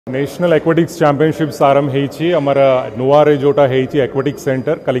National aquatics championships आरंभ होइछि हमारा नुआरे जोटा होइछि एक्वाटिक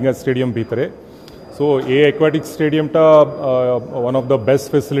सेंटर कलिंगा स्टेडियम भितरे सो ए एक्वाटिक स्टेडियम टा one of the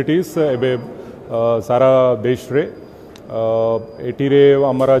best facilities एबे सारा देश रे एटी रे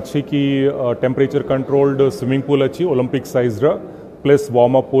हमारा अछि कि टेम्परेचर कंट्रोल्ड स्विमिंग पूल अछि ओलंपिक साइज रा प्लस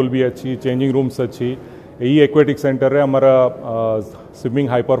वार्म अप पूल भी अच्छी चेंजिंग रूम्स अच्छी यही एक्वाटिक सेंटर रे हमारा स्विमिंग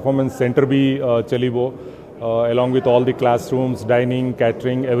हाई परफॉर्मेंस सेंटर भी चलिबो along with all the classrooms, dining,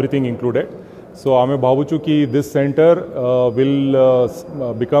 catering, everything included. So आमे भावुचु कि this center will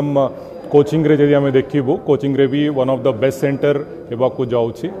become coaching रे जदि आमे देखिबो coaching रे भी one of the best center हेबा को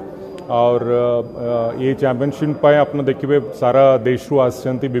जाउछि और ये चैंपियनशिप पाए अपना देखिबे सारा देशरु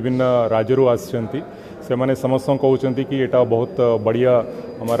आछंती विभिन्न राज्यरु आछंती से माने समस्त कहउचंती कि एटा बहुत बढ़िया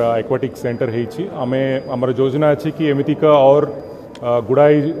हमारा एक्वाटिक सेंटर हेछि आमे हमर योजना अछि कि एमिति का और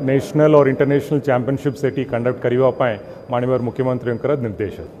गुड़ाई नेशनल और इंटरनेशनल चैंपियनशिप सेठी कंडक्ट करिवा पाए माननीय मुख्यमंत्री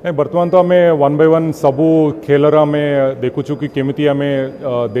निर्देश बर्तमान तो आम वन बाय वन सबू खेलर आम देखुचु कि केमिति आम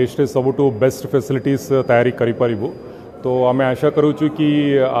देश रे सबुठु बेस्ट फैसिलिटीज तैयारी करि परिबु तो आम आशा करूचु कि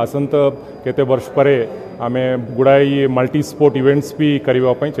आसंत केते वर्ष परे आम गुड़ाई मल्टी स्पोर्ट इवेंट्स भी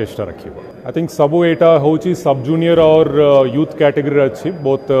करिवा पाए चेष्टा रखिबो आई थिंक सबू एटा होची सब जूनियर और यूथ कैटेगरी अच्छी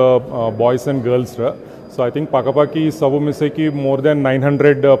बोथ बॉयज एंड गर्ल्स रा सो आई थिंक पाखापाखि सब मिसे कि मोर देन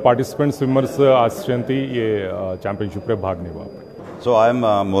 900 पार्टिसिपेंट स्विमर्स आछंती ये चैंपियनशिप रे भाग नेबा So I am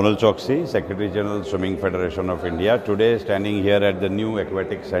Monal Choksi, Secretary General Swimming Federation of India. Today standing here at the new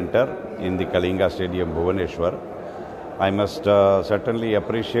aquatic center in the Kalinga Stadium, Bhubaneswar. I must certainly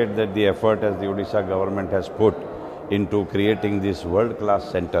appreciate that the effort as the Odisha government has put into creating this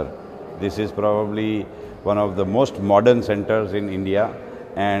world-class center. This is probably one of the most modern centers in India,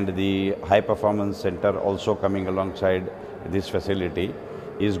 and the high performance center also coming alongside this facility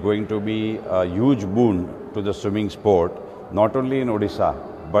is going to be a huge boon to the swimming sport, not only in Odisha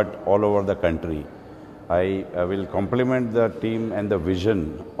but all over the country. I will compliment the team and the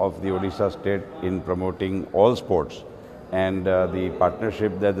vision of the Odisha state in promoting all sports and the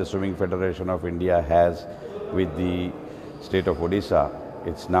partnership that the Swimming Federation of India has with the state of Odisha.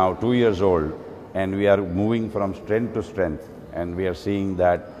 It's now 2 years old and we are moving from strength to strength, and we are seeing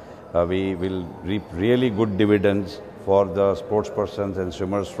that we will reap really good dividends for the sports persons and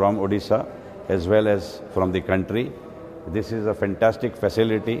swimmers from Odisha as well as from the country. This is a fantastic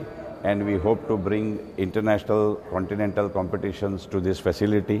facility and we hope to bring international continental competitions to this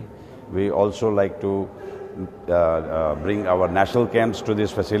facility. We also like to bring our national camps to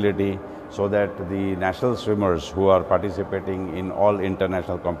this facility so that the national swimmers who are participating in all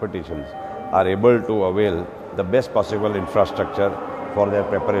international competitions are able to avail the best possible infrastructure for their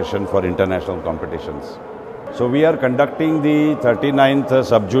preparation for international competitions. So we are conducting the 39th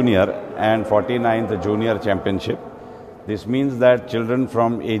sub-junior and 49th junior championship. This means that children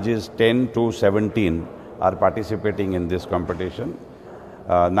from ages 10 to 17 are participating in this competition.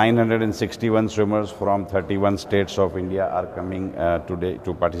 961 swimmers from 31 states of India are coming today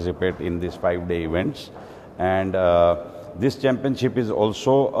to participate in these 5-day events. And this championship is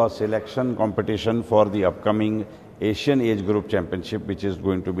also a selection competition for the upcoming Asian Age Group Championship, which is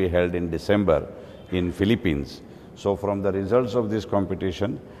going to be held in December in Philippines. So from the results of this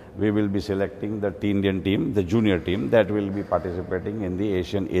competition, we will be selecting the Indian team, the junior team that will be participating in the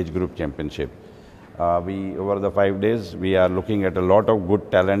Asian Age Group Championship. Over the 5 days, we are looking at a lot of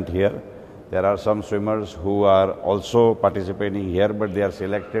good talent here. There are some swimmers who are also participating here, but they are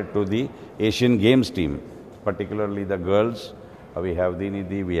selected to the Asian Games team, particularly the girls. We have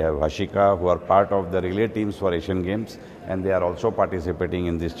Dinidhi, we have Hashika, who are part of the relay teams for Asian Games, and they are also participating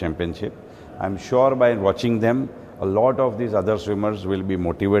in this championship. I'm sure by watching them, a lot of these other swimmers will be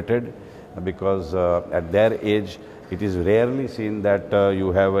motivated because at their age, it is rarely seen that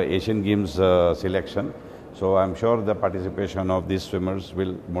you have an Asian Games selection. So I'm sure the participation of these swimmers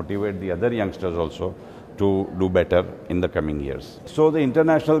will motivate the other youngsters also to do better in the coming years. So the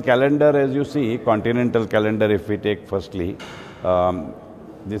international calendar, as you see, continental calendar, if we take firstly,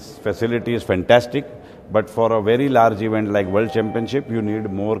 this facility is fantastic, but for a very large event like World Championship, you need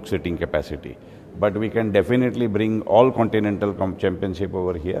more seating capacity. But we can definitely bring all continental championship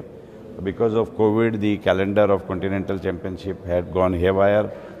over here. Because of COVID, the calendar of continental championship had gone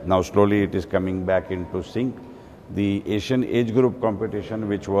haywire. Now slowly it is coming back into sync. The Asian Age Group competition,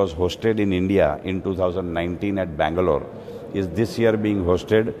 which was hosted in India in 2019 at Bangalore, is this year being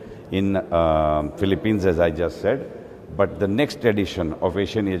hosted in Philippines, as I just said. But the next edition of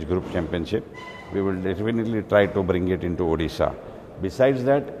Asian Age Group Championship, we will definitely try to bring it into Odisha. Besides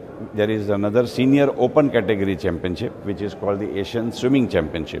that, there is another senior open category championship, which is called the Asian Swimming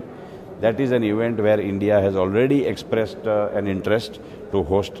Championship. that is an event where India has already expressed an interest to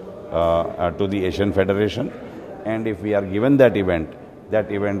host to the Asian Federation. And if we are given that event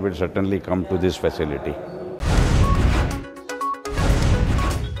will certainly come to this facility.